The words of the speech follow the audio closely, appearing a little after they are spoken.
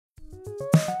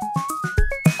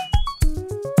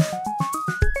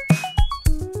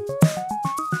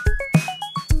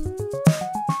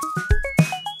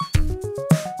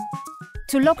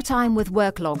To log time with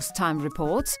Worklogs time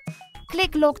reports,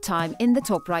 click Log Time in the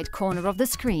top right corner of the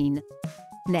screen.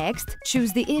 Next,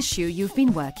 choose the issue you've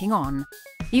been working on.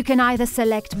 You can either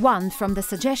select one from the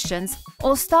suggestions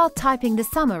or start typing the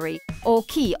summary or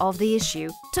key of the issue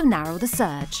to narrow the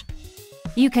search.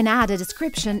 You can add a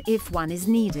description if one is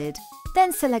needed,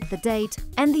 then select the date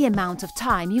and the amount of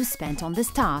time you spent on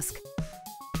this task.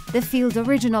 The field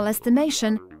Original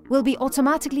Estimation will be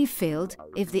automatically filled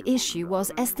if the issue was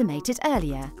estimated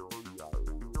earlier.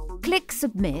 Click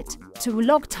Submit to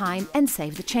log time and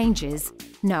save the changes.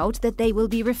 Note that they will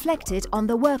be reflected on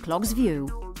the Worklogs view.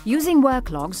 Using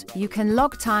Worklogs, you can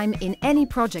log time in any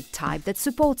project type that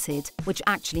supports it, which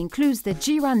actually includes the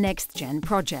Jira Next Gen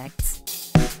projects.